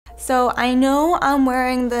So I know I'm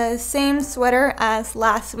wearing the same sweater as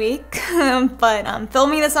last week, but I'm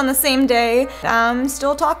filming this on the same day. I'm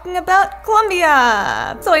still talking about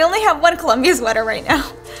Columbia. So I only have one Columbia sweater right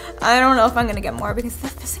now. I don't know if I'm gonna get more because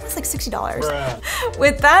this thing is like $60. Bruh.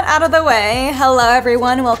 With that out of the way, hello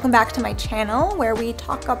everyone, welcome back to my channel where we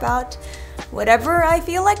talk about whatever I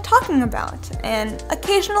feel like talking about. And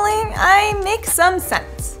occasionally I make some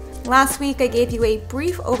sense. Last week I gave you a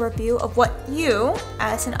brief overview of what you,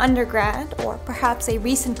 as an undergrad or perhaps a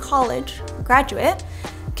recent college graduate,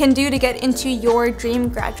 can do to get into your dream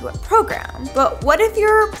graduate program. But what if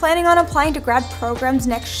you're planning on applying to grad programs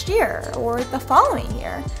next year or the following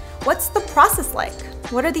year? What's the process like?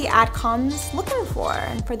 What are the adcoms looking for?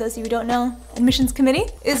 And for those of you who don't know, admissions committee,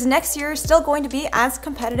 is next year still going to be as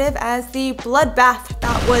competitive as the bloodbath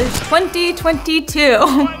that was 2022?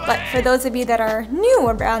 But for those of you that are new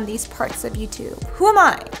around these parts of YouTube, who am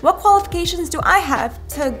I? What qualifications do I have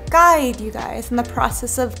to guide you guys in the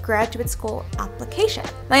process of graduate school application?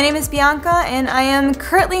 My name is Bianca and I am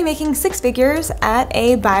currently making six figures at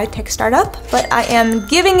a biotech startup, but I am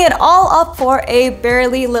giving it all up for a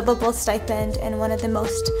barely livable stipend in one of the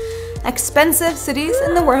most expensive cities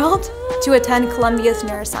in the world to attend Columbia's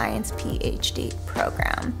neuroscience PhD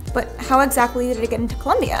program. But how exactly did I get into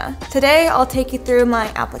Columbia? Today I'll take you through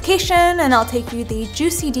my application and I'll take you the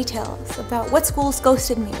juicy details about what schools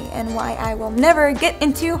ghosted me and why I will never get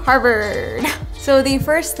into Harvard. So the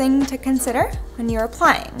first thing to consider when you're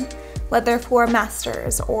applying, whether for a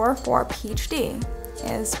master's or for a PhD,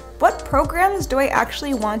 is what programs do I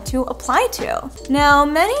actually want to apply to? Now,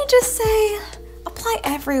 many just say, apply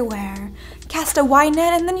everywhere. Cast a wide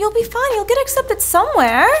net and then you'll be fine. You'll get accepted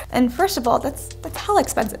somewhere. And first of all, that's hella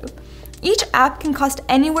expensive. Each app can cost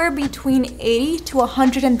anywhere between $80 to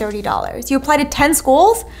 $130. You apply to 10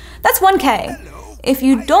 schools, that's $1K. If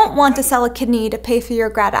you don't want to sell a kidney to pay for your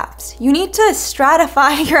grad apps, you need to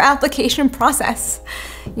stratify your application process.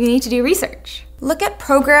 You need to do research. Look at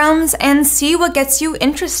programs and see what gets you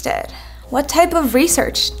interested. What type of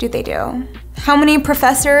research do they do? How many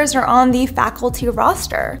professors are on the faculty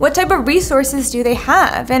roster? What type of resources do they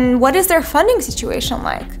have? And what is their funding situation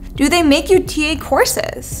like? Do they make you TA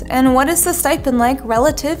courses? And what is the stipend like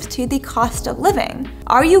relative to the cost of living?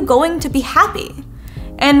 Are you going to be happy?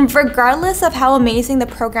 And regardless of how amazing the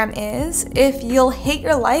program is, if you'll hate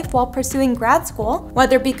your life while pursuing grad school,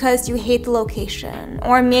 whether because you hate the location,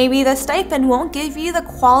 or maybe the stipend won't give you the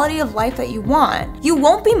quality of life that you want, you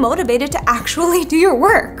won't be motivated to actually do your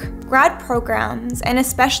work. Grad programs, and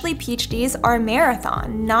especially PhDs, are a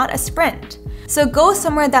marathon, not a sprint. So go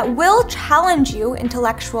somewhere that will challenge you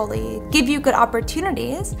intellectually, give you good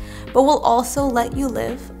opportunities, but will also let you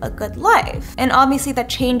live a good life. And obviously that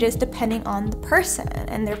changes depending on the person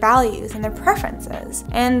and their values and their preferences.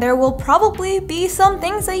 And there will probably be some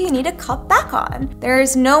things that you need to cut back on. There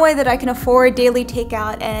is no way that I can afford daily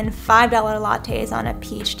takeout and $5 lattes on a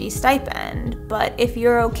PhD stipend. But if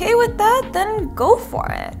you're okay with that, then go for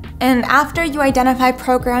it. And after you identify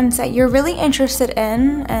programs that you're really interested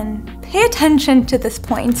in, and pay attention to this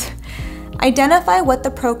point, identify what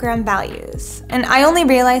the program values. And I only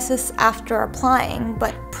realized this after applying,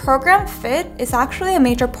 but program fit is actually a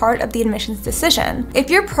major part of the admissions decision.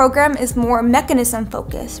 If your program is more mechanism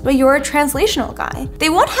focused, but you're a translational guy,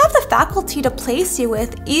 they won't have the faculty to place you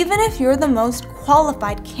with even if you're the most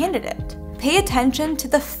qualified candidate. Pay attention to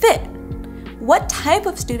the fit. What type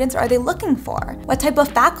of students are they looking for? What type of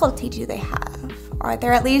faculty do they have? Are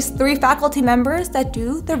there at least 3 faculty members that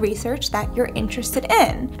do the research that you're interested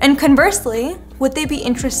in? And conversely, would they be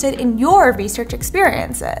interested in your research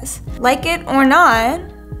experiences? Like it or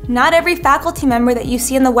not every faculty member that you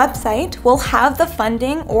see on the website will have the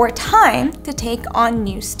funding or time to take on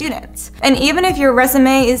new students. And even if your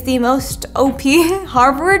resume is the most OP,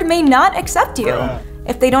 Harvard may not accept you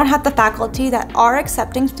if they don't have the faculty that are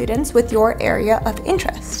accepting students with your area of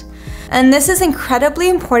interest. And this is incredibly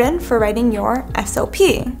important for writing your SOP,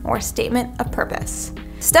 or Statement of Purpose.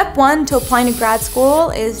 Step 1 to applying to grad school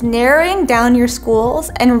is narrowing down your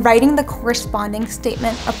schools and writing the corresponding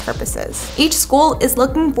Statement of Purposes. Each school is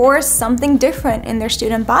looking for something different in their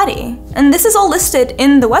student body, and this is all listed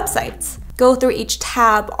in the websites. Go through each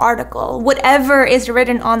tab, article, whatever is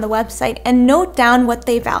written on the website, and note down what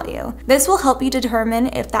they value. This will help you determine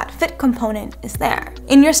if that fit component is there.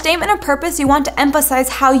 In your statement of purpose, you want to emphasize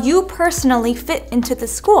how you personally fit into the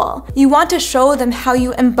school. You want to show them how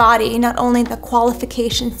you embody not only the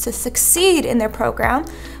qualifications to succeed in their program,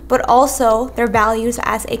 but also their values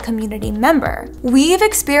as a community member. Weave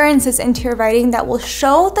experiences into your writing that will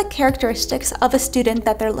show the characteristics of a student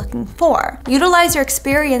that they're looking for. Utilize your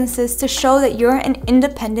experiences to show that you're an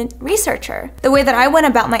independent researcher. The way that I went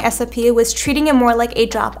about my SOP was treating it more like a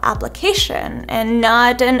job application and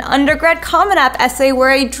not an undergrad Common App essay where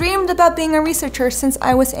I dreamed about being a researcher since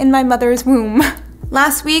I was in my mother's womb.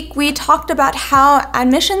 Last week, we talked about how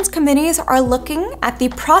admissions committees are looking at the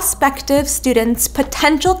prospective student's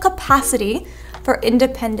potential capacity for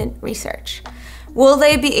independent research. Will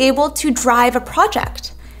they be able to drive a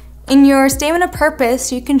project? In your statement of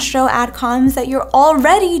purpose, you can show AdComs that you're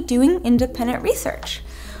already doing independent research.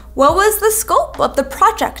 What was the scope of the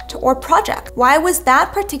project or project? Why was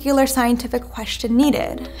that particular scientific question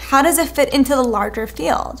needed? How does it fit into the larger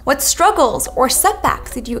field? What struggles or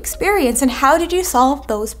setbacks did you experience and how did you solve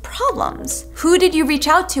those problems? Who did you reach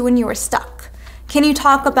out to when you were stuck? Can you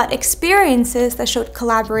talk about experiences that showed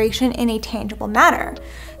collaboration in a tangible manner?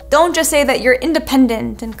 Don't just say that you're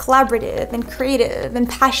independent and collaborative and creative and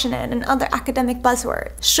passionate and other academic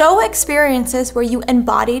buzzwords. Show experiences where you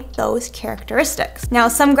embodied those characteristics. Now,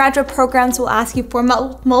 some graduate programs will ask you for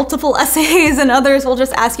multiple essays and others will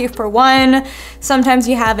just ask you for one. Sometimes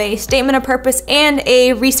you have a statement of purpose and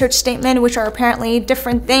a research statement, which are apparently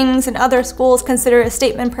different things, and other schools consider a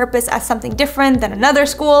statement purpose as something different than another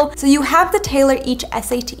school. So you have to tailor each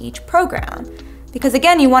essay to each program. Because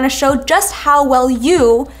again, you want to show just how well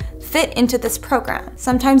you fit into this program.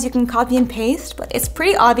 Sometimes you can copy and paste, but it's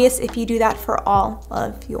pretty obvious if you do that for all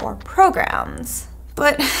of your programs.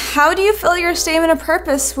 But how do you fill your statement of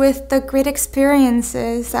purpose with the great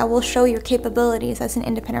experiences that will show your capabilities as an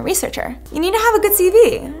independent researcher? You need to have a good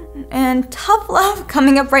CV. And tough love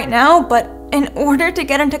coming up right now, but in order to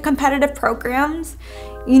get into competitive programs,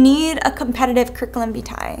 you need a competitive curriculum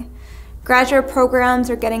vitae. Graduate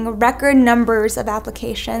programs are getting record numbers of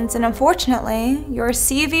applications, and unfortunately, your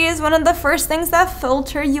CV is one of the first things that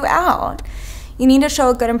filter you out. You need to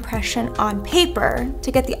show a good impression on paper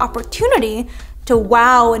to get the opportunity to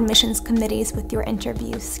wow admissions committees with your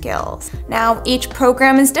interview skills. Now, each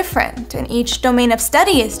program is different, and each domain of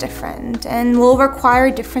study is different, and will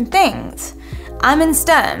require different things. I'm in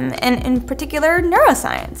STEM, and in particular,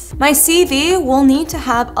 neuroscience. My CV will need to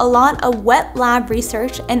have a lot of wet lab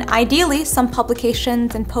research and ideally some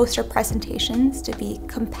publications and poster presentations to be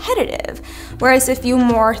competitive. Whereas if you're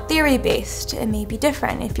more theory-based, it may be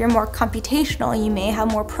different. If you're more computational, you may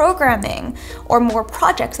have more programming or more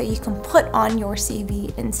projects that you can put on your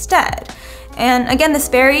CV instead. And again, this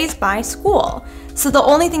varies by school. So the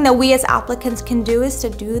only thing that we as applicants can do is to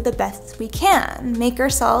do the best we can, make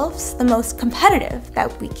ourselves the most competitive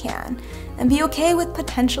that we can, and be okay with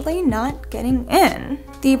potentially not getting in.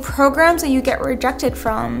 The programs that you get rejected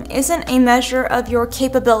from isn't a measure of your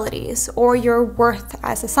capabilities or your worth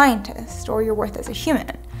as a scientist or your worth as a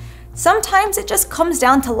human. Sometimes it just comes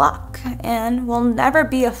down to luck and will never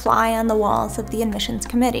be a fly on the walls of the admissions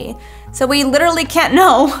committee. So we literally can't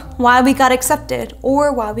know why we got accepted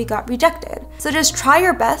or why we got rejected. So just try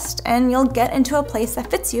your best and you'll get into a place that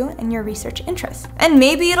fits you and your research interests. And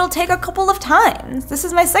maybe it'll take a couple of times. This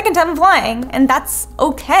is my second time applying and that's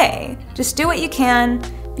okay. Just do what you can,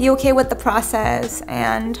 be okay with the process,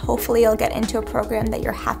 and hopefully you'll get into a program that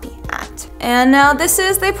you're happy at. And now this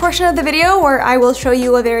is the portion of the video where I will show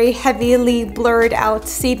you a very heavily blurred out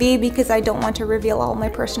CV because I don't want to reveal all my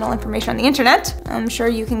personal information on the internet. I'm sure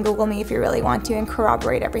you can Google me if you really want to and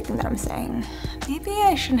corroborate everything that I'm saying. Maybe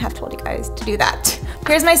I shouldn't have told you guys to do that.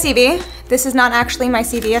 Here's my CV. This is not actually my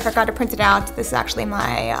CV. I forgot to print it out. This is actually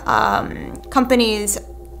my company's,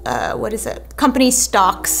 company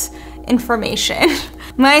stocks information.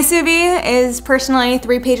 My CV is personally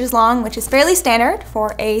 3 pages long, which is fairly standard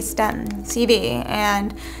for a STEM CV.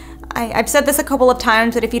 And I've said this a couple of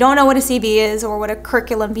times, but if you don't know what a CV is or what a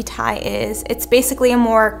curriculum vitae is, it's basically a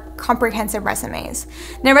more comprehensive resumes.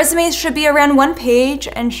 Now resumes should be around 1 page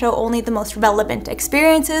and show only the most relevant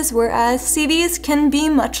experiences, whereas CVs can be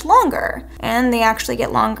much longer. And they actually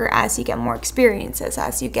get longer as you get more experiences,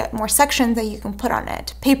 as you get more sections that you can put on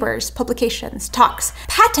it. Papers, publications, talks,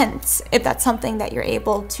 patents, if that's something that you're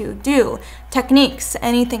able to do, techniques,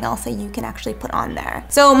 anything else that you can actually put on there.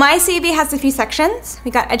 So my CV has a few sections.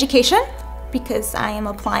 We got education, because I am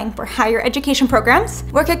applying for higher education programs,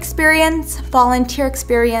 work experience, volunteer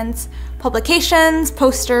experience, publications,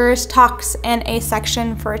 posters, talks, and a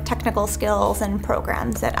section for technical skills and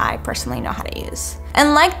programs that I personally know how to use.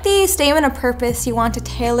 And like the statement of purpose, you want to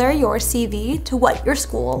tailor your CV to what your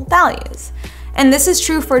school values. And this is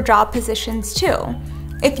true for job positions too.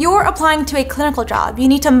 If you're applying to a clinical job, you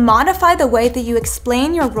need to modify the way that you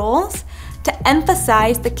explain your roles to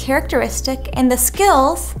emphasize the characteristic and the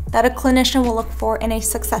skills that a clinician will look for in a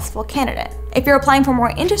successful candidate. If you're applying for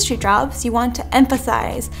more industry jobs, you want to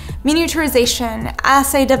emphasize miniaturization,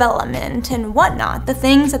 assay development, and whatnot, the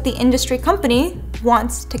things that the industry company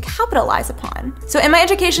wants to capitalize upon. So in my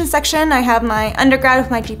education section, I have my undergrad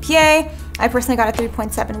with my GPA. I personally got a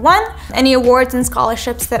 3.71, any awards and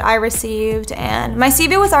scholarships that I received, and my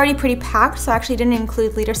CV was already pretty packed, so I actually didn't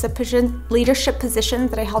include leadership positions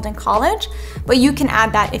that I held in college, but you can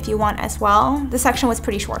add that if you want as well. This section was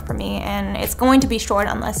pretty short for me, and it's going to be short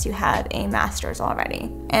unless you have a master's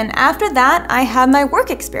already. And after that, I have my work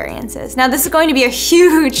experiences. Now this is going to be a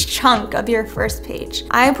huge chunk of your first page.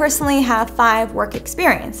 I personally have 5 work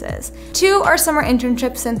experiences. 2 are summer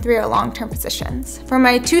internships and 3 are long-term positions. For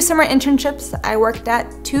my 2 summer internships, I worked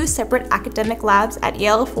at 2 separate academic labs at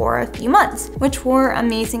Yale for a few months, which were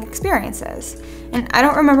amazing experiences. And I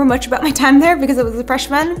don't remember much about my time there because I was a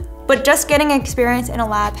freshman, but just getting experience in a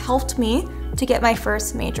lab helped me to get my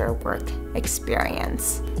first major work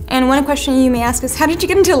experience. And one question you may ask is, how did you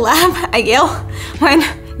get into a lab at Yale when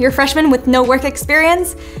you're a freshman with no work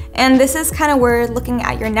experience? And this is kind of where looking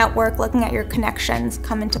at your network, looking at your connections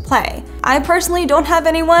come into play. I personally don't have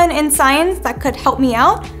anyone in science that could help me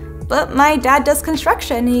out, but my dad does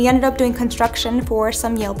construction, and he ended up doing construction for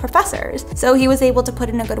some Yale professors. So he was able to put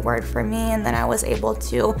in a good word for me, and then I was able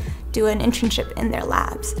to do an internship in their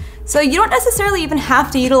labs. So you don't necessarily even have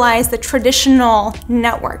to utilize the traditional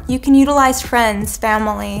network. You can utilize friends,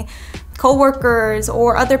 family, co-workers,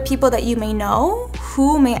 or other people that you may know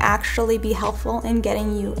who may actually be helpful in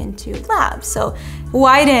getting you into labs. So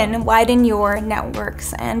widen your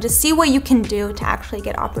networks and just see what you can do to actually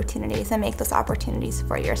get opportunities and make those opportunities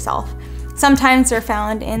for yourself. Sometimes they're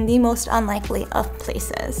found in the most unlikely of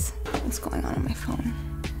places. What's going on my phone?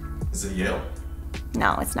 Is it Yale?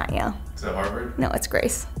 No, it's not Yale. Is it Harvard? No, it's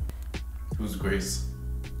Grace. Who's Grace?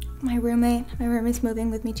 My roommate. My roommate's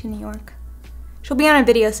moving with me to New York. She'll be on a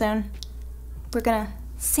video soon. We're gonna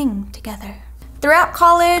sing together. Throughout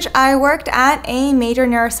college, I worked at a major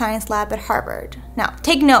neuroscience lab at Harvard. Now,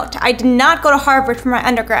 take note, I did not go to Harvard for my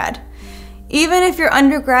undergrad. Even if your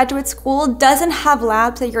undergraduate school doesn't have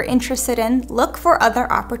labs that you're interested in, look for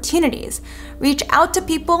other opportunities. Reach out to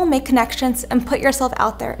people, make connections, and put yourself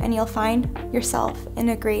out there, and you'll find yourself in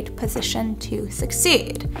a great position to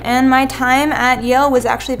succeed. And my time at Yale was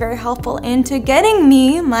actually very helpful into getting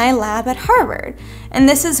me my lab at Harvard. And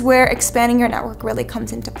this is where expanding your network really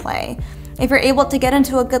comes into play. If you're able to get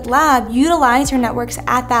into a good lab, utilize your networks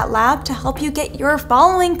at that lab to help you get your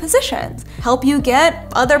following positions, help you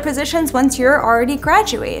get other positions once you're already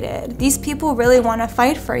graduated. These people really want to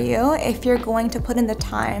fight for you if you're going to put in the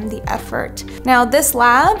time, the effort. Now, this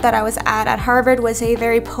lab that I was at Harvard was a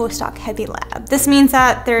very postdoc heavy lab. This means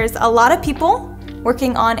that there's a lot of people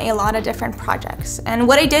working on a lot of different projects. And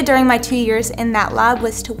what I did during my 2 years in that lab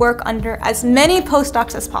was to work under as many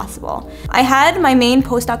postdocs as possible. I had my main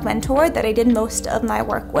postdoc mentor that I did most of my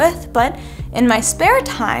work with, but in my spare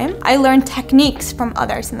time, I learned techniques from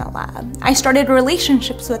others in the lab. I started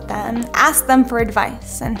relationships with them, asked them for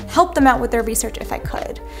advice, and helped them out with their research if I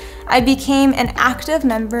could. I became an active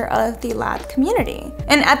member of the lab community.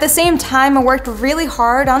 And at the same time, I worked really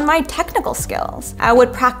hard on my technical skills. I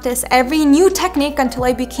would practice every new technique until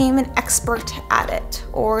I became an expert at it,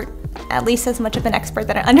 or at least as much of an expert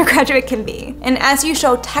that an undergraduate can be. And as you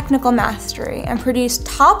show technical mastery and produce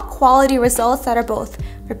top quality results that are both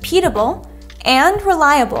repeatable and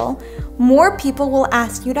reliable, more people will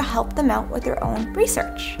ask you to help them out with their own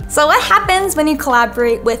research. So what happens when you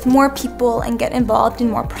collaborate with more people and get involved in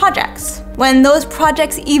more projects? When those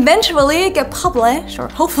projects eventually get published, or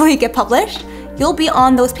hopefully get published, you'll be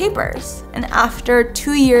on those papers. And after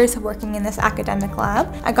 2 years of working in this academic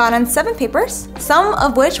lab, I got on 7 papers, some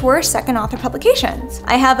of which were second author publications.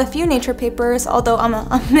 I have a few Nature papers, although I'm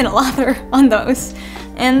a middle author on those,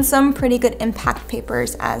 and some pretty good impact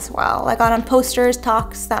papers as well. I got on posters,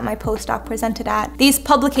 talks that my postdoc presented at. These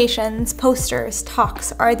publications, posters,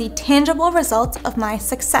 talks are the tangible results of my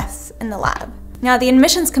success in the lab. Now, the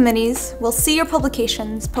admissions committees will see your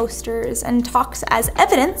publications, posters, and talks as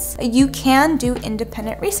evidence that you can do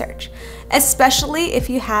independent research, especially if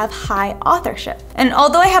you have high authorship. And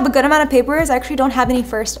although I have a good amount of papers, I actually don't have any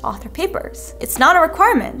first author papers. It's not a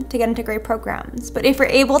requirement to get into great programs, but if you're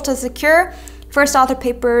able to secure first author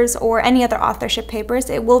papers or any other authorship papers,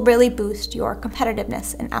 it will really boost your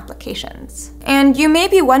competitiveness in applications. And you may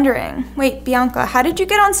be wondering, wait, Bianca, how did you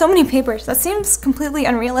get on so many papers? That seems completely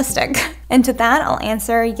unrealistic. And to that, I'll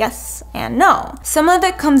answer yes and no. Some of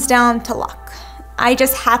it comes down to luck. I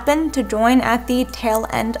just happened to join at the tail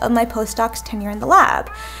end of my postdoc's tenure in the lab,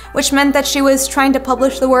 which meant that she was trying to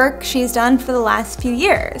publish the work she's done for the last few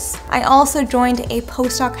years. I also joined a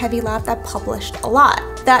postdoc-heavy lab that published a lot.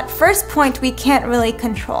 That first point we can't really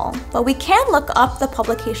control, but we can look up the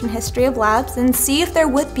publication history of labs and see if there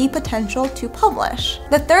would be potential to publish.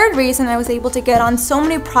 The third reason I was able to get on so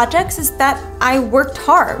many projects is that I worked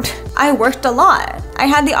hard. I worked a lot. I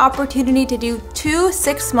had the opportunity to do 2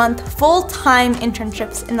 6-month full-time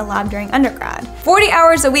internships in the lab during undergrad. 40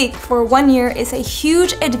 hours a week for 1 year is a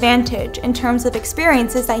huge advantage in terms of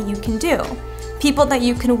experiences that you can do, people that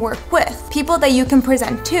you can work with, people that you can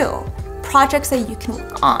present to, projects that you can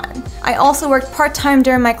work on. I also worked part-time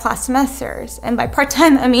during my class semesters, and by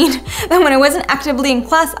part-time I mean that when I wasn't actively in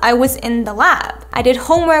class, I was in the lab. I did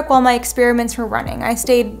homework while my experiments were running. I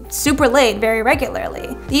stayed super late very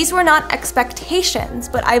regularly. These were not expectations,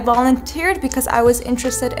 but I volunteered because I was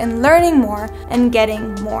interested in learning more and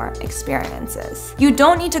getting more experiences. You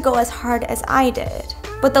don't need to go as hard as I did,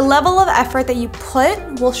 but the level of effort that you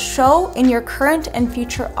put will show in your current and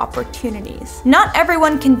future opportunities. Not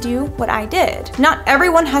everyone can do what I did. Not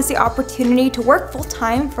everyone has the opportunity to work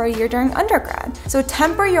full-time for a year during undergrad. So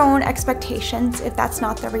temper your own expectations if that's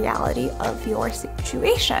not the reality of your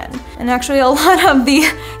situation. And actually a lot of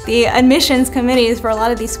the admissions committees for a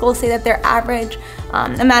lot of these schools say that their average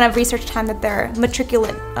amount of research time that their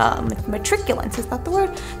matriculants, is that the word?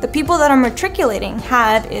 The people that are matriculating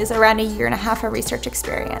have is around 1.5 years of research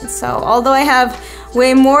experience. So although I have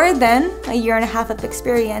way more than 1.5 years of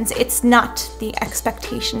experience, it's not the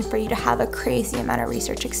expectation for you to have a crazy amount of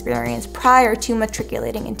research experience prior to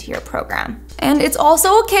matriculating into your program. And it's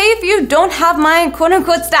also okay if you don't have my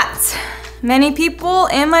quote-unquote stats. Many people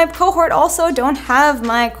in my cohort also don't have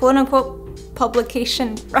my quote-unquote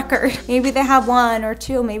publication record. Maybe they have 1 or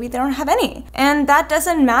 2, maybe they don't have any. And that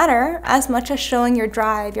doesn't matter as much as showing your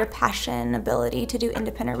drive, your passion, ability to do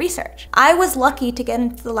independent research. I was lucky to get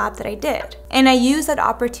into the lab that I did, and I used that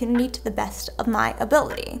opportunity to the best of my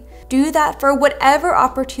ability. Do that for whatever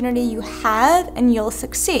opportunity you have and you'll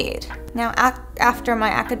succeed. Now, after my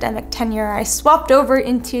academic tenure, I swapped over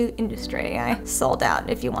into industry. I sold out,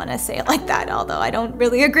 if you want to say it like that, although I don't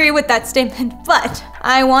really agree with that statement. But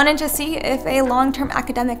I wanted to see if a long-term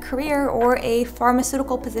academic career or a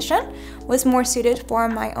pharmaceutical position was more suited for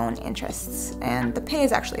my own interests. And the pay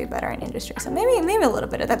is actually better in industry, so maybe a little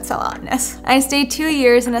bit of that selloutness. I stayed 2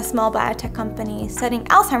 years in a small biotech company studying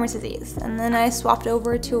Alzheimer's disease, and then I swapped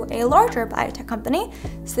over to a larger biotech company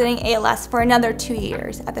studying ALS for another 2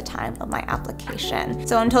 years at the time of my application.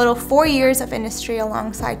 So in total, 4 years of industry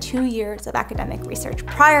alongside 2 years of academic research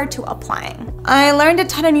prior to applying. I learned a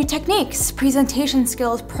ton of new techniques, presentation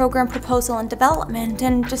skills, program proposal and development,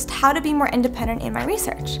 and just how to be more independent in my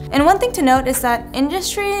research. And one thing to note is that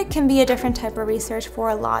industry can be a different type of research for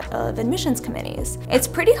a lot of admissions committees. It's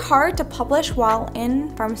pretty hard to publish while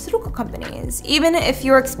in pharmaceutical companies. Even if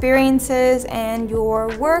your experiences and your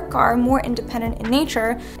work are more independent in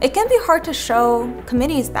nature, it can be hard to show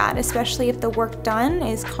committees that, especially if the work done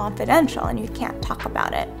is confidential and you can't talk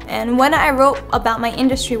about it. And when I wrote about my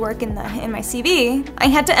industry work in my CV, I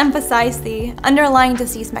had to emphasize the underlying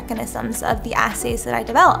disease mechanisms of the assays that I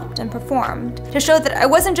developed and performed to show that I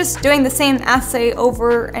wasn't just doing the same assay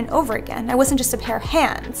over and over again. I wasn't just a pair of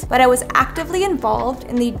hands, but I was actively involved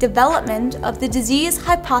in the development of the disease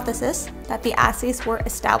hypothesis that the assays were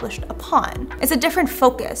established upon. It's a different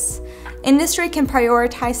focus. Industry can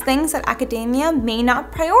prioritize things that academia may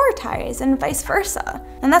not prioritize, and vice versa.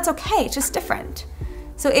 And that's okay, it's just different.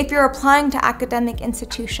 So if you're applying to academic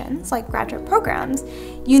institutions like graduate programs,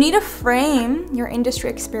 you need to frame your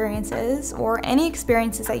industry experiences or any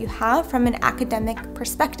experiences that you have from an academic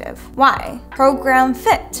perspective. Why? Program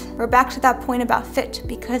fit. We're back to that point about fit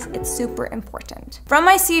because it's super important. From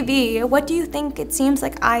my CV, what do you think it seems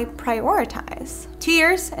like I prioritize? 2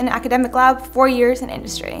 years in academic lab, 4 years in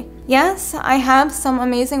industry. Yes, I have some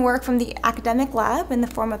amazing work from the academic lab in the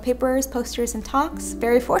form of papers, posters, and talks.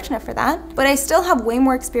 Very fortunate for that. But I still have way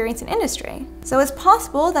more experience in industry. So it's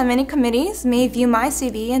possible that many committees may view my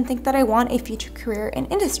CV and think that I want a future career in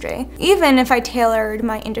industry, even if I tailored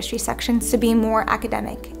my industry sections to be more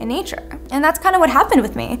academic in nature. And that's kind of what happened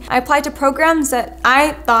with me. I applied to programs that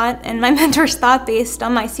I thought, and my mentors thought based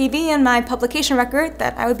on my CV and my publication record,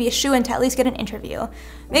 that I would be a shoo-in to at least get an interview.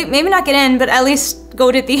 Maybe not get in, but at least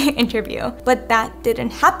go to the interview. But that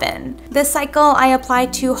didn't happen. This cycle, I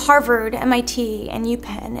applied to Harvard, MIT, and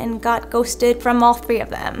UPenn and got ghosted from all 3 of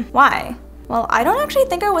them. Why? Well, I don't actually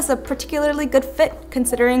think I was a particularly good fit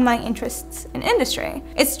considering my interests in industry.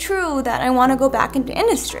 It's true that I want to go back into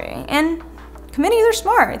industry, and Committees are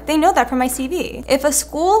smart. They know that from my CV. If a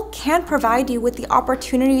school can't provide you with the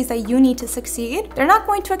opportunities that you need to succeed, they're not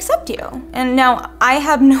going to accept you. And now I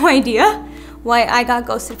have no idea why I got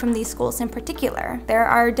ghosted from these schools in particular. There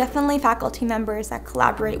are definitely faculty members that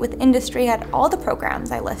collaborate with industry at all the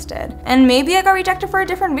programs I listed. And maybe I got rejected for a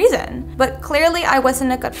different reason, but clearly I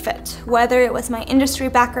wasn't a good fit. Whether it was my industry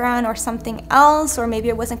background or something else, or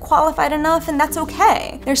maybe I wasn't qualified enough, and that's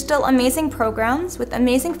okay. There's still amazing programs with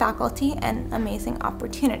amazing faculty and amazing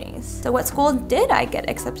opportunities. So what school did I get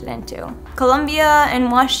accepted into? Columbia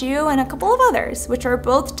and WashU and a couple of others, which are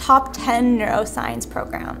both top 10 neuroscience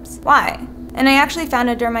programs. Why? And I actually found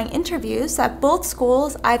out during my interviews that both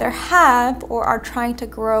schools either have or are trying to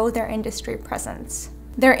grow their industry presence.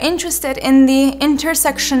 They're interested in the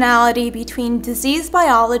intersectionality between disease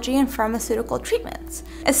biology and pharmaceutical treatments,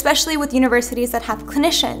 especially with universities that have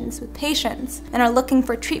clinicians with patients and are looking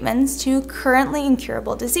for treatments to currently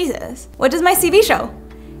incurable diseases. What does my CV show?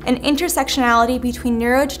 An intersectionality between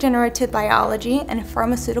neurodegenerative biology and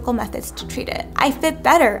pharmaceutical methods to treat it. I fit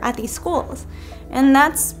better at these schools, and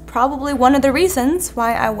that's probably one of the reasons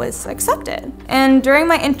why I was accepted. And during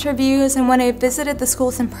my interviews and when I visited the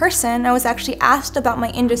schools in person, I was actually asked about my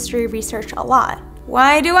industry research a lot.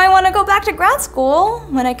 Why do I want to go back to grad school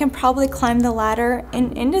when I can probably climb the ladder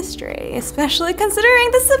in industry, especially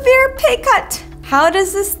considering the severe pay cut? How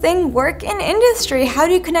does this thing work in industry? How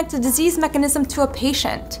do you connect a disease mechanism to a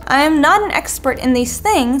patient? I am not an expert in these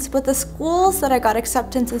things, but the schools that I got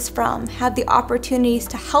acceptances from have the opportunities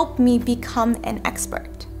to help me become an expert.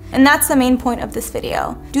 And that's the main point of this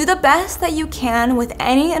video. Do the best that you can with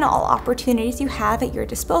any and all opportunities you have at your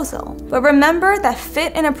disposal. But remember that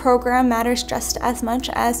fit in a program matters just as much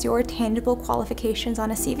as your tangible qualifications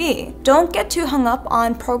on a CV. Don't get too hung up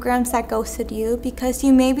on programs that ghosted you, because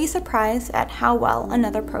you may be surprised at how well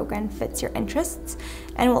another program fits your interests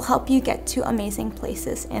and will help you get to amazing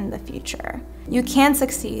places in the future. You can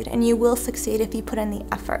succeed, and you will succeed if you put in the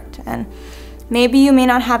effort. And maybe you may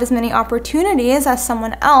not have as many opportunities as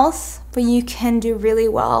someone else, but you can do really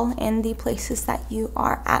well in the places that you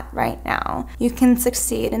are at right now. You can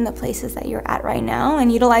succeed in the places that you're at right now and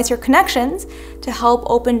utilize your connections to help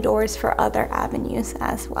open doors for other avenues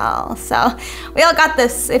as well. So we all got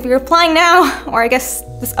this. If you're applying now, or I guess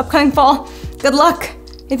this upcoming fall, good luck.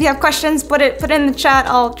 If you have questions, put it in the chat.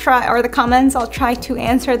 I'll try, or the comments, I'll try to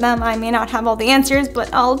answer them. I may not have all the answers, but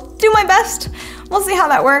I'll do my best. We'll see how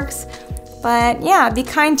that works. But yeah, be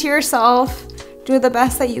kind to yourself, do the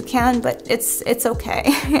best that you can, but it's okay.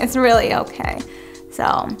 It's really okay.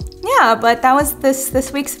 So yeah, but that was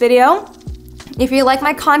this week's video. If you like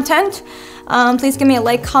my content, please give me a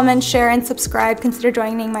like, comment, share, and subscribe. Consider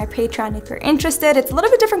joining my Patreon if you're interested. It's a little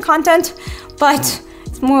bit different content, but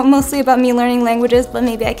it's mostly about me learning languages, but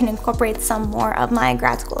maybe I can incorporate some more of my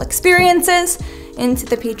grad school experiences into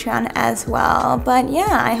the Patreon as well. But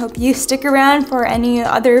yeah, I hope you stick around for any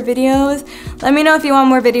other videos. Let me know if you want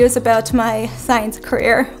more videos about my science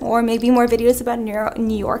career, or maybe more videos about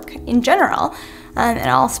New York in general. And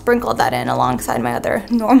I'll sprinkle that in alongside my other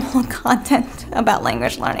normal content about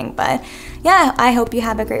language learning. But yeah, I hope you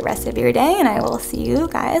have a great rest of your day, and I will see you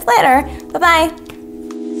guys later. Bye-bye.